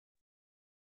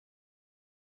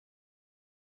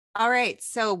All right,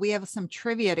 so we have some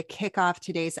trivia to kick off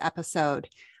today's episode.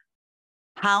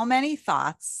 How many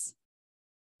thoughts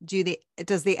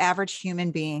does the average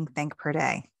human being think per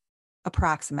day?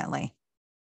 Approximately.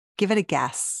 Give it a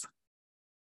guess.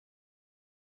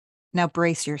 Now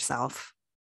brace yourself.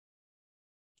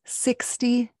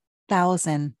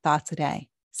 60,000 thoughts a day.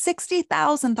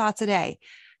 60,000 thoughts a day.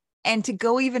 And to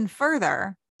go even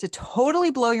further, to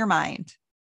totally blow your mind,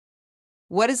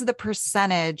 what is the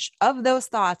percentage of those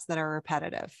thoughts that are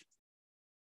repetitive?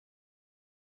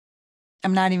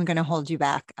 I'm not even going to hold you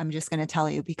back. I'm just going to tell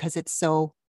you because it's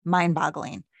so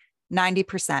mind-boggling.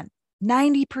 90%.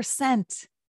 90%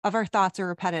 of our thoughts are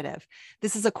repetitive.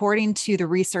 This is according to the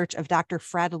research of Dr.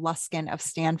 Fred Luskin of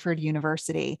Stanford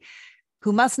University,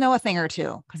 who must know a thing or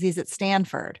two because he's at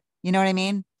Stanford. You know what I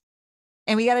mean?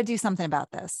 And we got to do something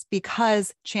about this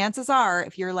because chances are,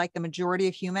 if you're like the majority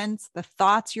of humans, the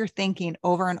thoughts you're thinking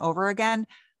over and over again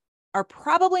are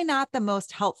probably not the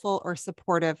most helpful or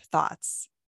supportive thoughts.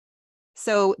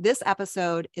 So this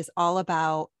episode is all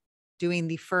about doing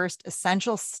the first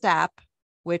essential step,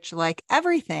 which, like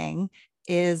everything,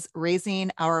 is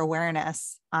raising our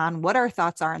awareness on what our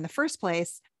thoughts are in the first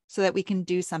place so that we can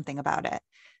do something about it.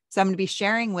 So I'm going to be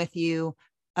sharing with you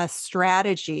a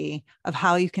strategy of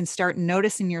how you can start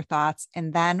noticing your thoughts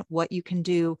and then what you can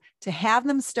do to have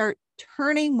them start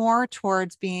turning more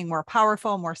towards being more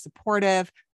powerful, more supportive,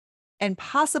 and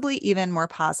possibly even more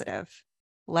positive.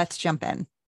 Let's jump in.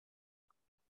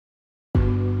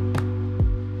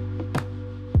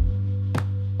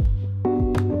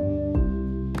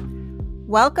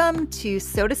 Welcome to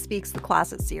So to Speak's The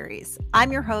Closet series.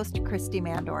 I'm your host, Christy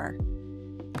Mandor.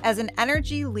 As an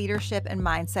energy, leadership, and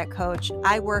mindset coach,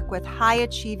 I work with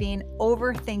high-achieving,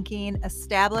 overthinking,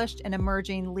 established and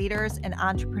emerging leaders and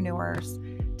entrepreneurs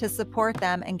to support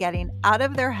them in getting out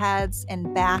of their heads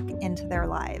and back into their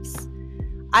lives.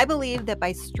 I believe that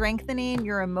by strengthening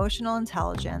your emotional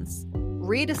intelligence,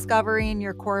 rediscovering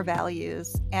your core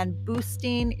values, and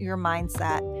boosting your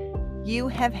mindset, you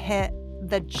have hit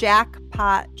the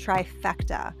jackpot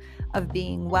trifecta of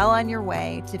being well on your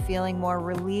way to feeling more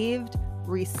relieved,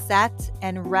 reset,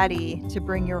 and ready to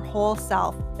bring your whole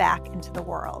self back into the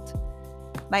world.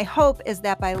 My hope is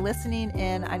that by listening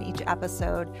in on each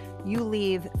episode, you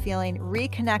leave feeling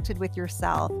reconnected with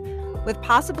yourself, with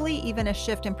possibly even a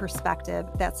shift in perspective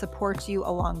that supports you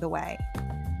along the way.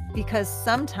 Because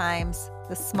sometimes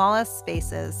the smallest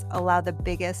spaces allow the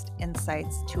biggest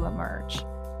insights to emerge.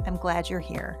 I'm glad you're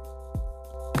here.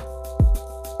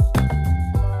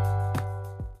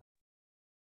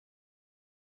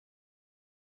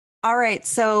 All right,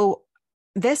 so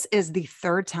this is the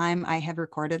third time I have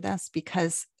recorded this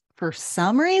because for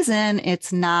some reason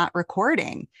it's not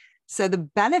recording. So the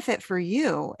benefit for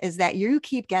you is that you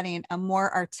keep getting a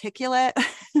more articulate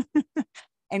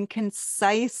and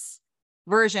concise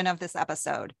version of this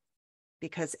episode.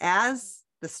 Because as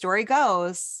the story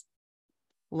goes,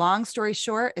 long story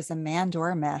short is a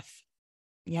Mandor myth.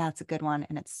 Yeah, it's a good one.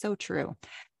 And it's so true.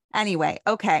 Anyway,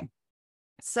 okay.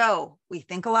 So we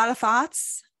think a lot of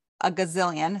thoughts, a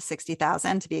gazillion,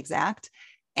 60,000 to be exact.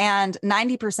 And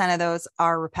 90% of those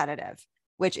are repetitive,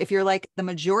 which if you're like the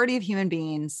majority of human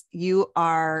beings, you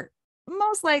are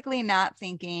most likely not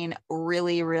thinking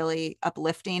really, really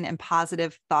uplifting and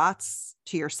positive thoughts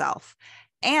to yourself.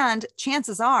 And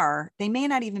chances are they may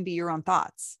not even be your own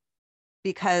thoughts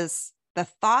because the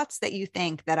thoughts that you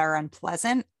think that are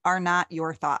unpleasant are not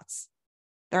your thoughts.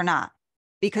 They're not,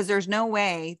 because there's no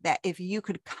way that if you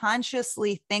could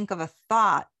consciously think of a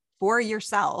thought for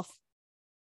yourself,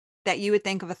 that you would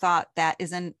think of a thought that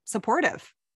isn't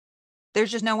supportive.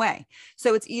 There's just no way.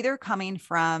 So it's either coming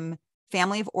from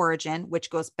family of origin,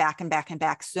 which goes back and back and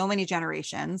back so many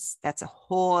generations. That's a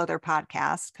whole other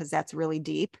podcast because that's really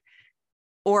deep.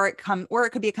 Or it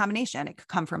could be a combination. It could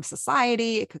come from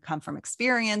society. It could come from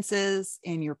experiences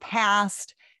in your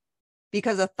past.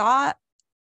 Because a thought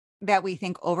that we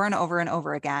think over and over and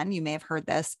over again, you may have heard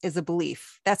this, is a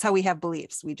belief. That's how we have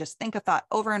beliefs. We just think a thought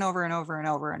over and over and over and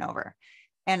over and over.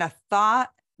 And a thought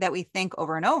that we think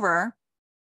over and over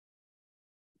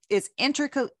is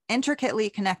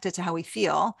intricately connected to how we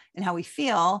feel, and how we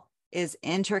feel is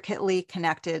intricately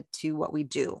connected to what we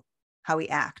do, how we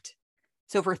act.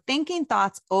 So if we're thinking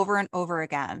thoughts over and over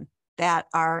again that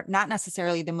are not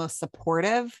necessarily the most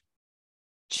supportive,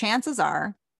 chances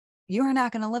are you are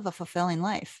not going to live a fulfilling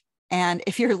life. And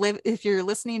if you're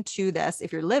listening to this,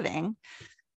 if you're living,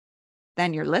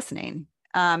 then you're listening.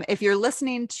 If you're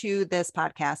listening to this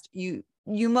podcast, you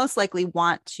most likely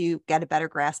want to get a better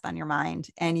grasp on your mind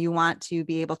and you want to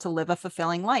be able to live a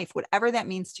fulfilling life, whatever that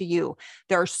means to you.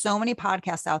 There are so many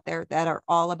podcasts out there that are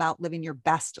all about living your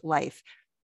best life.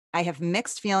 I have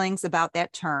mixed feelings about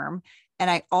that term. And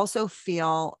I also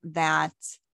feel that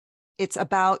it's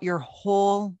about your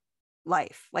whole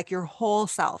life, like your whole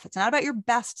self. It's not about your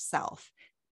best self.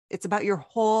 It's about your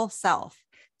whole self.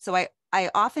 So I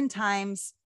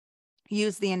oftentimes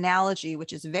use the analogy,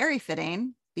 which is very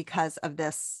fitting because of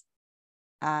this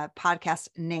podcast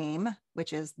name,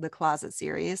 which is the Closet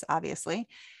series, obviously,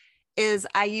 is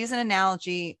I use an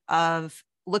analogy of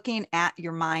looking at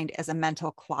your mind as a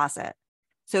mental closet.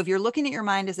 So if you're looking at your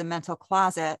mind as a mental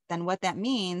closet, then what that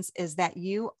means is that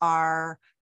you are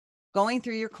going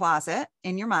through your closet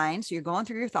in your mind. So you're going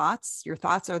through your thoughts. Your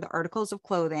thoughts are the articles of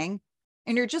clothing,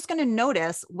 and you're just going to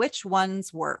notice which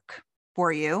ones work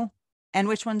for you and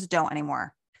which ones don't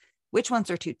anymore. Which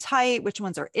ones are too tight, which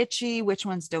ones are itchy, which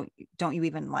ones don't you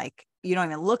even like, you don't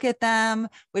even look at them,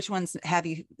 which ones have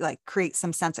you like create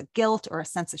some sense of guilt or a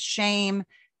sense of shame.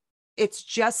 It's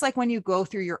just like when you go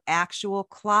through your actual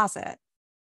closet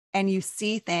and you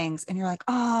see things and you're like,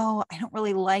 oh, I don't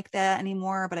really like that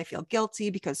anymore, but I feel guilty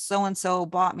because so-and-so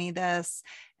bought me this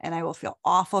and I will feel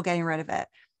awful getting rid of it.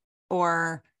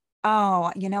 Or,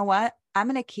 oh, you know what? I'm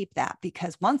going to keep that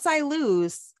because once I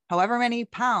lose however many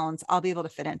pounds, I'll be able to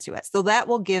fit into it. So that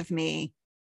will give me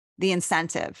the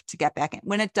incentive to get back in.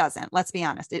 When it doesn't, let's be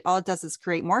honest, all it does is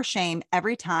create more shame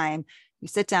every time you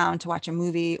sit down to watch a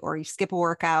movie or you skip a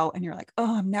workout and you're like,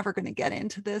 oh, I'm never going to get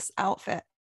into this outfit.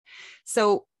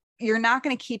 So you're not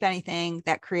going to keep anything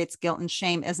that creates guilt and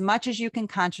shame as much as you can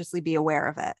consciously be aware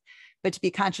of it. But to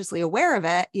be consciously aware of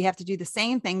it, you have to do the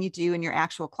same thing you do in your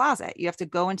actual closet. You have to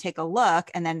go and take a look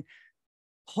and then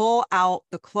pull out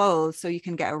the clothes so you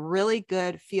can get a really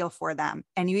good feel for them.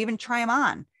 And you even try them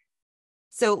on.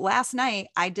 So last night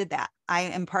I did that. I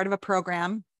am part of a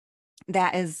program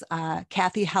that is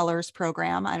Kathy Heller's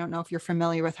program. I don't know if you're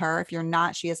familiar with her. If you're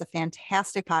not, she has a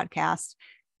fantastic podcast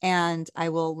and I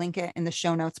will link it in the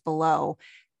show notes below.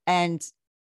 And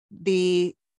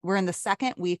we're in the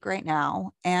second week right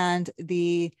now. And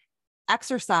the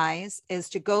exercise is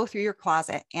to go through your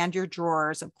closet and your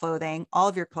drawers of clothing, all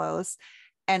of your clothes,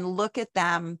 and look at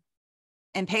them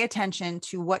and pay attention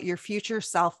to what your future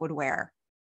self would wear.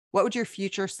 What would your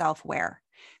future self wear?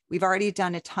 We've already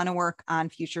done a ton of work on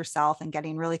future self and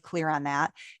getting really clear on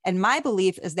that. And my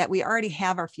belief is that we already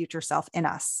have our future self in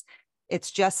us.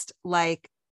 It's just like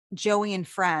Joey and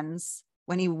Friends,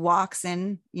 when he walks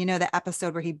in, you know, the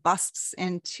episode where he busts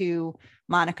into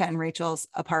Monica and Rachel's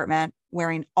apartment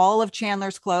wearing all of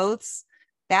Chandler's clothes.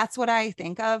 That's what I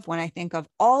think of when I think of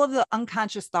all of the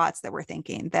unconscious thoughts that we're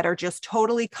thinking that are just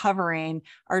totally covering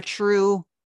our true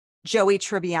Joey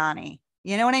Tribbiani.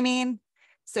 You know what I mean?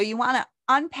 So you want to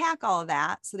unpack all of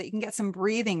that so that you can get some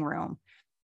breathing room.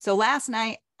 So last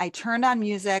night I turned on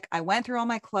music. I went through all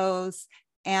my clothes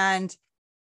and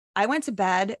I went to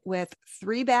bed with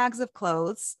 3 bags of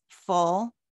clothes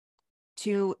full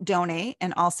to donate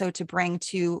and also to bring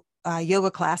to a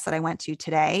yoga class that I went to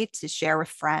today to share with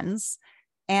friends.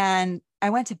 And I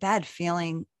went to bed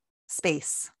feeling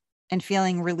space and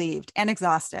feeling relieved and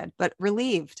exhausted, but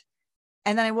relieved.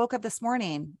 And then I woke up this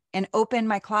morning and opened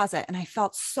my closet and I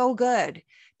felt so good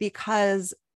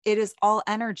because it is all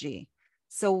energy.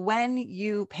 So when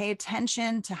you pay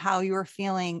attention to how you're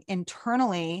feeling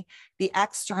internally, the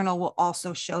external will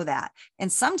also show that. And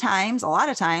sometimes, a lot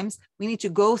of times, we need to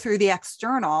go through the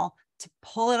external to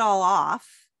pull it all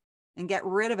off and get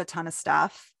rid of a ton of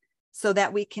stuff so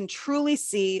that we can truly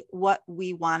see what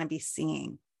we want to be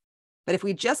seeing. But if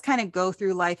we just kind of go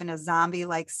through life in a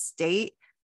zombie-like state,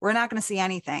 we're not going to see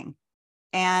anything.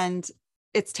 And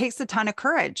it takes a ton of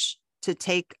courage to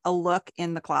take a look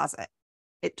in the closet.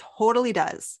 It totally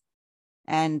does.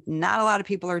 And not a lot of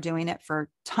people are doing it for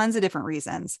tons of different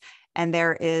reasons. And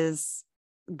there is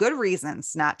good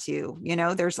reasons not to, you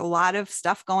know, there's a lot of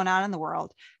stuff going on in the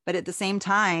world, but at the same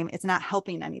time, it's not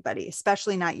helping anybody,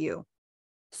 especially not you.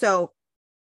 So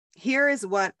here is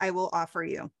what I will offer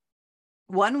you.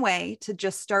 One way to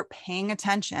just start paying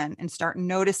attention and start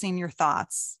noticing your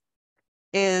thoughts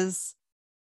is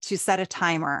to set a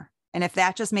timer. And if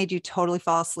that just made you totally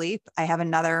fall asleep, I have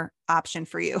another option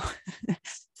for you.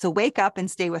 So wake up and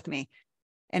stay with me.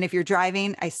 And if you're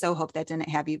driving, I so hope that didn't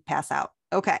have you pass out.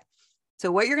 Okay.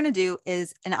 So what you're going to do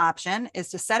is an option is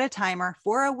to set a timer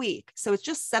for a week. So it's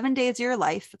just 7 days of your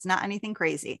life. It's not anything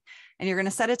crazy. And you're going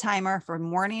to set a timer for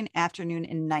morning, afternoon,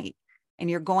 and night. And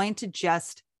you're going to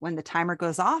just, when the timer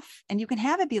goes off, and you can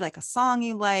have it be like a song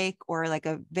you like, or like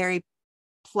a very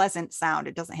pleasant sound.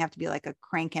 It doesn't have to be like a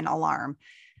cranking alarm.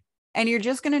 And you're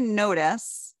just going to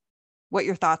notice what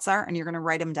your thoughts are and you're going to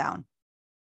write them down.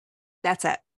 That's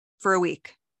it for a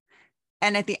week.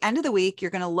 And at the end of the week,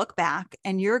 you're going to look back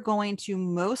and you're going to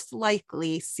most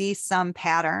likely see some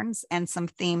patterns and some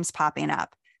themes popping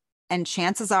up. And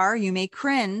chances are you may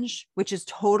cringe, which is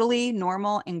totally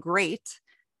normal and great,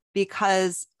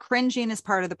 because cringing is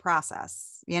part of the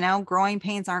process. You know, growing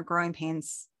pains aren't growing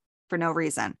pains for no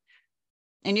reason.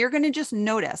 And you're going to just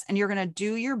notice, and you're going to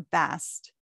do your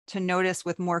best to notice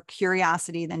with more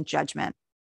curiosity than judgment.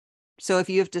 So if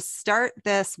you have to start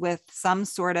this with some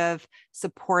sort of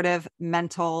supportive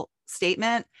mental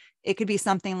statement, it could be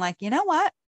something like, you know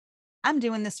what? I'm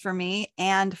doing this for me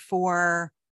and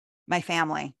for my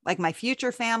family, like my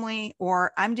future family,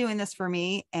 or I'm doing this for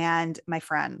me and my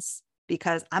friends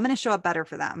because I'm going to show up better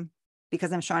for them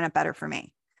because I'm showing up better for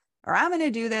me. Or I'm going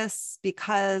to do this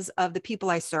because of the people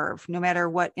I serve, no matter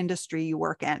what industry you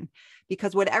work in,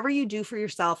 because whatever you do for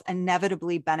yourself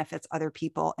inevitably benefits other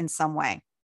people in some way.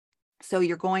 So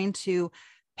you're going to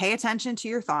pay attention to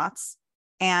your thoughts.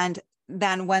 And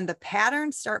then when the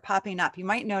patterns start popping up, you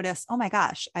might notice, oh my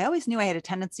gosh, I always knew I had a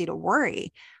tendency to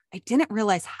worry. I didn't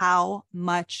realize how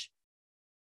much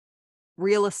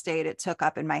real estate it took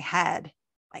up in my head.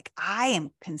 Like I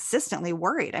am consistently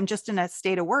worried. I'm just in a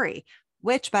state of worry,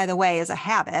 which by the way is a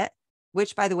habit,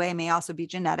 which by the way may also be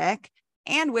genetic,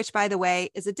 and which by the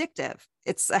way is addictive.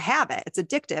 It's a habit. It's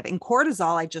addictive. And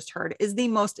cortisol, I just heard, is the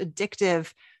most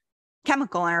addictive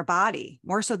chemical in our body,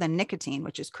 more so than nicotine,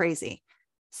 which is crazy.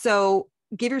 So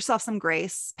give yourself some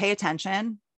grace, pay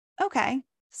attention. Okay.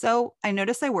 So I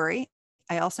notice I worry.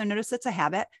 I also notice it's a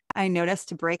habit. I notice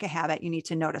to break a habit, you need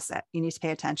to notice it. You need to pay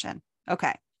attention.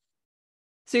 Okay.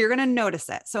 So you're going to notice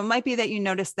it. So it might be that you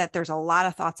notice that there's a lot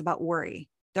of thoughts about worry.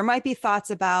 There might be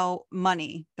thoughts about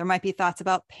money. There might be thoughts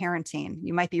about parenting.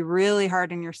 You might be really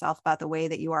hard on yourself about the way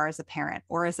that you are as a parent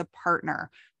or as a partner,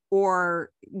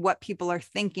 or what people are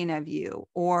thinking of you,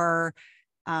 or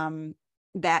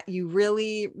that you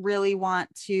really, really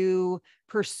want to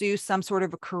pursue some sort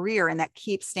of a career and that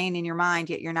keeps staying in your mind,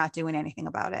 yet you're not doing anything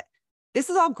about it. This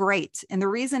is all great. And the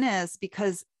reason is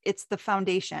because it's the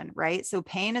foundation, right? So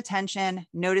paying attention,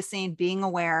 noticing, being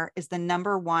aware is the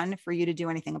number one for you to do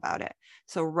anything about it.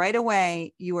 So right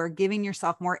away, you are giving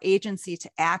yourself more agency to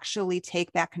actually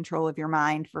take back control of your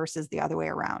mind versus the other way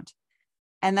around.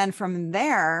 And then from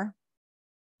there,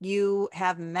 you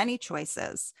have many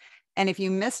choices. And if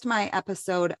you missed my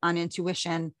episode on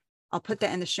intuition, I'll put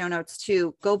that in the show notes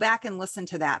too. Go back and listen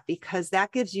to that because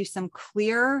that gives you some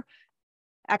clear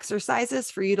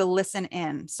exercises for you to listen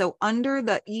in. So under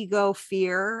the ego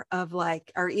fear of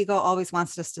like, our ego always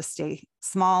wants us to stay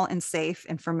small and safe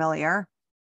and familiar.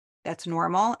 That's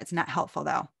normal. It's not helpful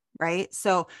though. Right?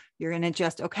 So you're going to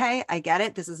just, okay, I get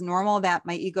it. This is normal that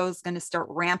my ego is going to start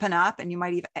ramping up and you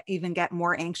might even get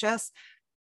more anxious.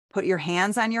 Put your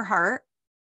hands on your heart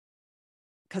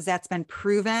because that's been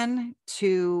proven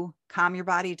to calm your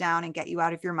body down and get you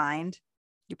out of your mind.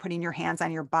 You're putting your hands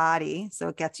on your body, so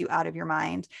it gets you out of your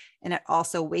mind. And it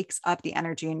also wakes up the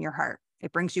energy in your heart.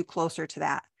 It brings you closer to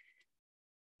that.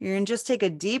 You're going to just take a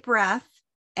deep breath.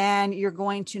 And you're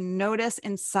going to notice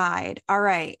inside, all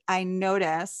right, I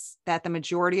notice that the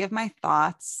majority of my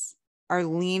thoughts are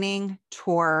leaning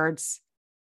towards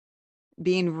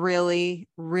being really,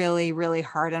 really, really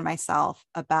hard on myself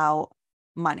about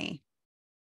money,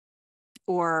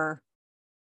 or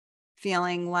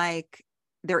feeling like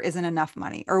there isn't enough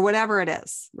money, or whatever it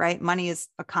is, right? Money is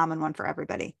a common one for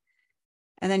everybody.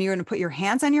 And then you're going to put your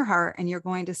hands on your heart and you're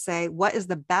going to say, what is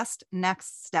the best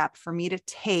next step for me to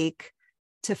take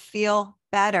to feel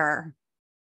better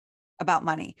about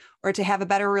money, or to have a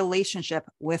better relationship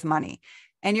with money?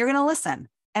 And you're going to listen.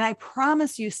 And I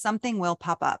promise you something will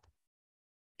pop up.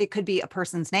 It could be a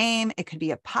person's name. It could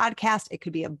be a podcast. It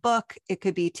could be a book. It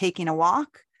could be taking a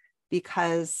walk,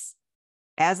 because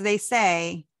as they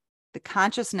say, the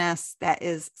consciousness that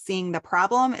is seeing the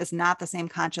problem is not the same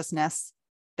consciousness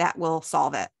that will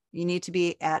solve it. You need to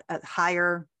be at a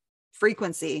higher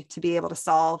frequency to be able to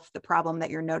solve the problem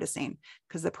that you're noticing,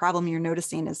 because the problem you're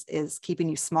noticing is keeping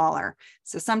you smaller.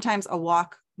 So sometimes a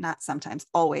walk, not sometimes,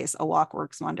 always a walk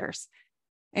works wonders.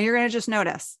 And you're going to just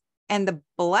notice. And the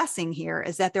blessing here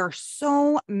is that there are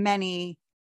so many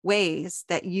ways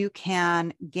that you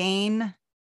can gain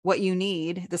what you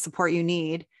need, the support you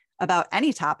need about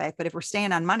any topic. But if we're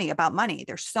staying on money, about money,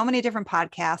 there's so many different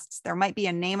podcasts. There might be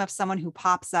a name of someone who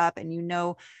pops up and you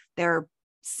know their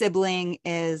sibling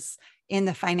is in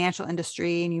the financial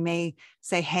industry, and you may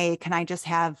say, hey, can I just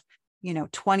have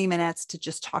 20 minutes to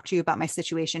just talk to you about my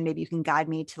situation? Maybe you can guide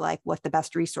me to like what the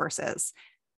best resource is.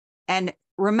 And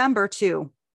remember too,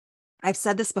 I've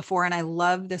said this before, and I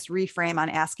love this reframe on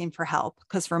asking for help,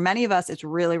 because for many of us, it's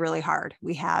really, really hard.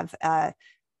 We have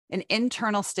an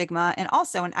internal stigma and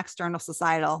also an external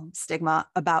societal stigma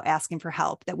about asking for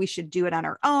help, that we should do it on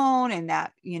our own, and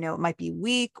that, it might be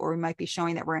weak, or we might be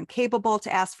showing that we're incapable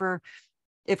to ask for,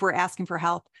 if we're asking for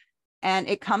help. And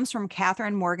it comes from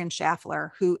Catherine Morgan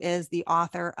Schaffler, who is the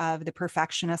author of The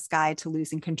Perfectionist's Guide to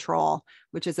Losing Control,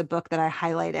 which is a book that I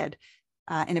highlighted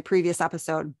in a previous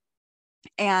episode.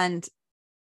 And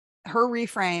her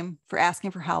reframe for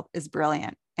asking for help is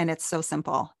brilliant. And it's so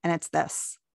simple. And it's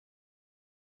this: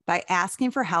 by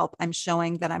asking for help, I'm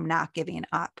showing that I'm not giving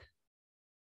up.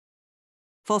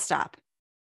 Full stop.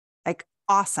 Like,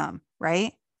 awesome,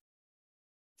 right?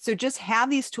 So just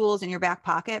have these tools in your back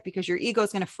pocket, because your ego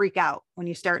is going to freak out when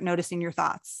you start noticing your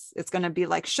thoughts. It's going to be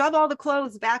like, shove all the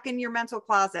clothes back in your mental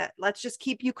closet. Let's just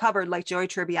keep you covered like Joey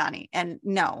Tribbiani. And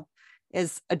no,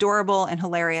 as adorable and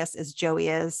hilarious as Joey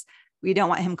is, we don't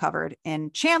want him covered in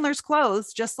Chandler's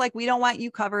clothes, just like we don't want you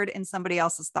covered in somebody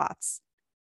else's thoughts.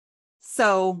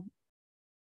 So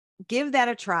give that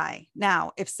a try.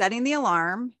 Now, if setting the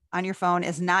alarm on your phone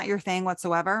is not your thing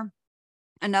whatsoever,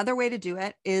 another way to do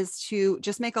it is to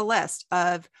just make a list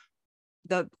of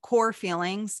the core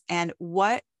feelings and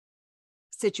what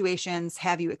situations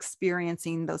have you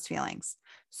experiencing those feelings.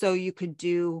 So you could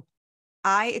do,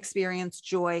 I experience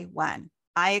joy when,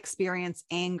 I experience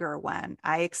anger when,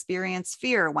 I experience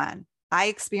fear when, I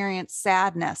experience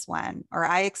sadness when, or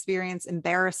I experience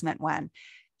embarrassment when.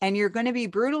 And you're going to be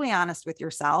brutally honest with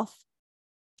yourself,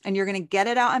 and you're going to get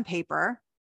it out on paper.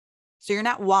 So you're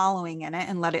not wallowing in it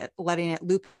and letting it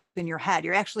loop in your head.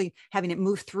 You're actually having it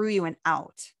move through you and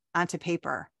out onto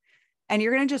paper. And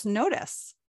you're going to just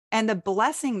notice. And the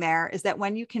blessing there is that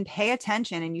when you can pay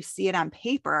attention and you see it on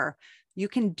paper, you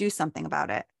can do something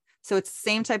about it. So it's the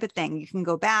same type of thing. You can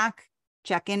go back,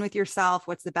 check in with yourself.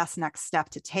 What's the best next step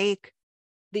to take?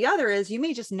 The other is, you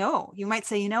may just know. You might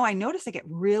say, I notice I get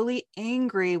really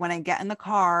angry when I get in the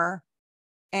car,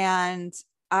 and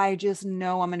I just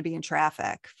know I'm going to be in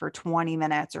traffic for 20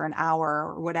 minutes or an hour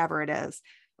or whatever it is.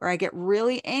 Or I get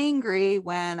really angry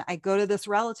when I go to this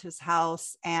relative's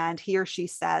house and he or she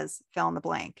says, fill in the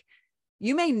blank.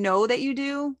 You may know that you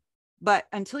do, but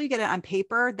until you get it on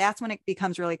paper, that's when it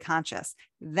becomes really conscious.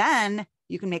 Then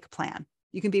you can make a plan.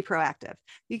 You can be proactive.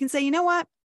 You can say, you know what?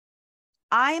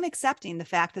 I am accepting the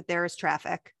fact that there is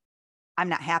traffic. I'm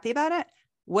not happy about it.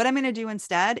 What I'm going to do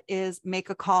instead is make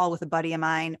a call with a buddy of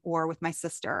mine or with my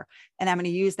sister. And I'm going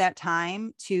to use that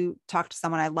time to talk to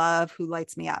someone I love who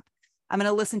lights me up. I'm going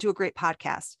to listen to a great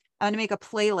podcast. I'm going to make a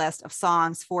playlist of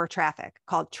songs for traffic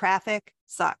called Traffic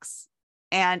Sucks.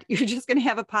 And you're just going to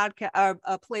have a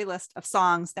playlist of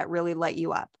songs that really light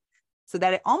you up, so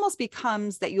that it almost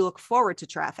becomes that you look forward to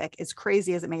traffic, as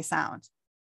crazy as it may sound.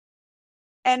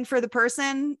 And for the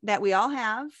person that we all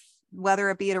have, whether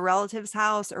it be at a relative's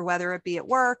house or whether it be at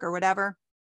work or whatever,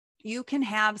 you can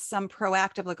have some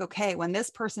proactive, like, okay, when this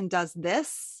person does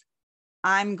this,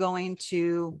 I'm going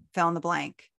to fill in the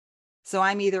blank. So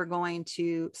I'm either going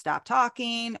to stop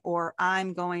talking, or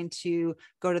I'm going to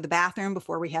go to the bathroom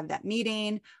before we have that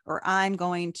meeting, or I'm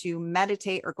going to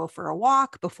meditate or go for a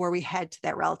walk before we head to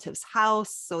that relative's house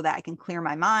so that I can clear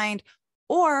my mind,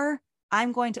 or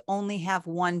I'm going to only have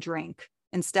one drink.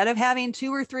 Instead of having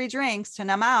 2 or 3 drinks to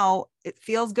numb out, it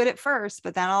feels good at first,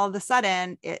 but then all of a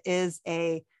sudden it is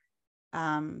a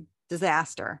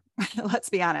disaster. Let's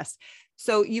be honest.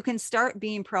 So you can start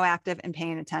being proactive and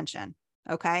paying attention.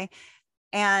 Okay.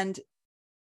 And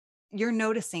you're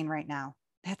noticing right now.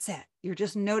 That's it. You're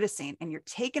just noticing, and you're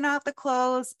taking off the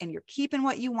clothes, and you're keeping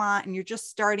what you want, and you're just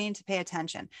starting to pay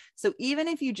attention. So even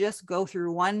if you just go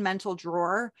through one mental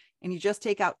drawer and you just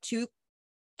take out 2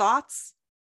 thoughts,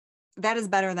 that is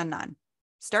better than none.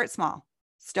 Start small,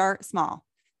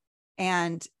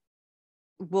 and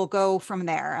we'll go from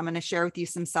there. I'm going to share with you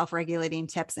some self-regulating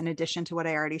tips in addition to what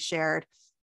I already shared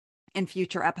in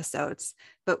future episodes,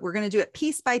 but we're going to do it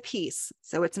piece by piece,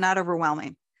 so it's not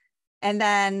overwhelming. And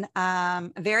then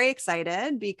very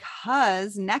excited,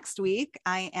 because next week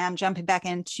I am jumping back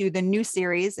into the new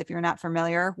series, if you're not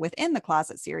familiar, within the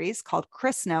Closet series, called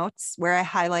Chris Notes, where I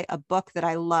highlight a book that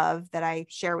I love that I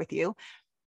share with you.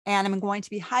 And I'm going to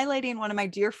be highlighting one of my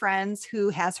dear friends who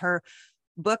has her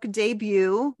book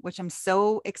debut, which I'm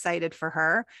so excited for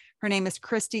her. Her name is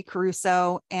Christy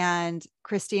Caruso, and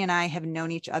Christy and I have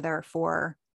known each other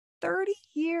for 30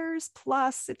 years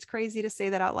plus. It's crazy to say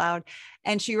that out loud.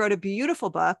 And she wrote a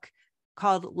beautiful book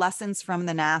called Lessons from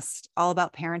the Nest, all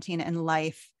about parenting and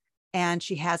life. And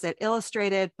she has it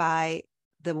illustrated by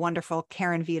the wonderful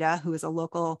Karen Vita, who is a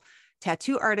local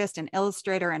tattoo artist and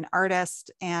illustrator and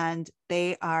artist. And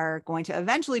they are going to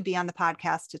eventually be on the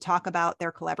podcast to talk about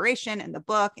their collaboration and the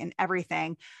book and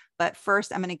everything. But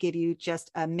first, I'm going to give you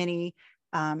just a mini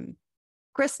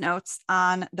Chris notes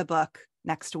on the book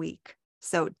next week.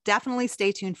 So definitely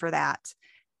stay tuned for that.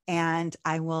 And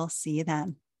I will see you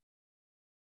then.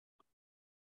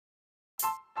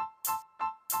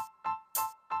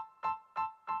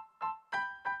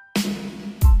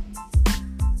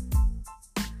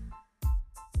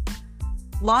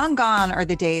 Long gone are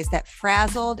the days that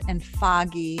Frazzled and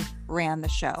Foggy ran the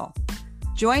show.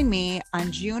 Join me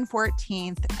on June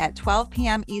 14th at 12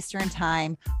 p.m. Eastern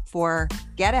Time for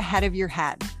Get Ahead of Your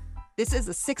Head. This is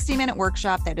a 60-minute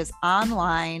workshop that is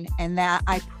online and that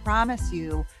I promise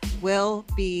you will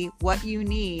be what you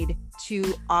need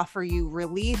to offer you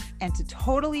relief and to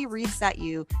totally reset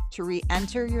you to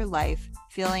re-enter your life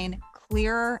feeling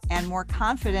clearer and more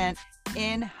confident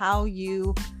in how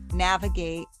you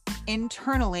navigate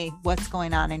internally what's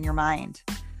going on in your mind.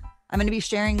 I'm going to be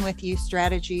sharing with you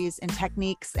strategies and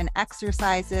techniques and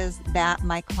exercises that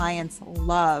my clients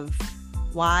love.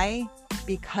 Why?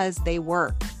 Because they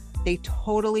work. They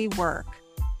totally work.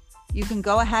 You can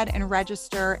go ahead and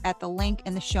register at the link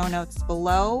in the show notes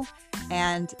below.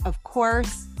 And of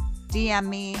course, DM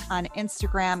me on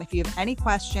Instagram if you have any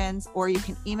questions, or you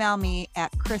can email me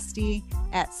at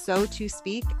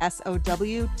Christy@sowtospeak,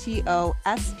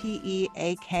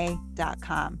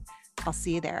 SOWTOSPEAK.com. I'll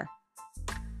see you there.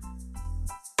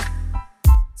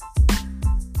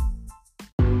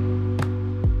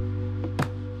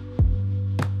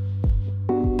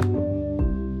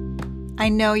 I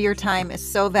know your time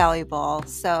is so valuable,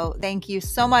 so thank you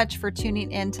so much for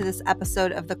tuning in to this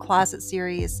episode of the Closet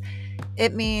series.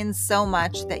 It means so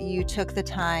much that you took the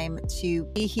time to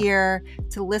be here,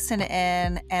 to listen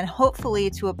in, and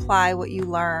hopefully to apply what you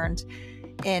learned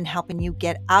in helping you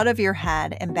get out of your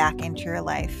head and back into your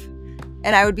life.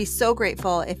 And I would be so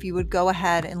grateful if you would go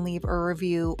ahead and leave a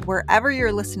review wherever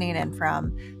you're listening in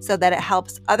from so that it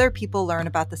helps other people learn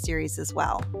about the series as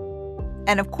well.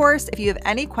 And of course, if you have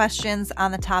any questions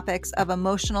on the topics of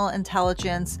emotional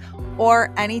intelligence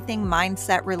or anything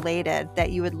mindset related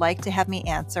that you would like to have me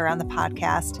answer on the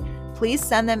podcast, please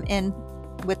send them in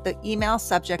with the email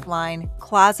subject line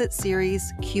Closet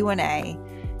Series Q&A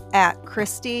at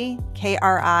Christy,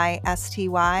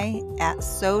 KRISTY, at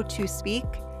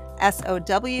SOWTOSPEAK,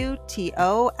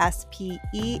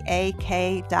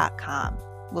 SOWTOSPEAK.com.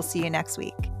 We'll see you next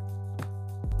week.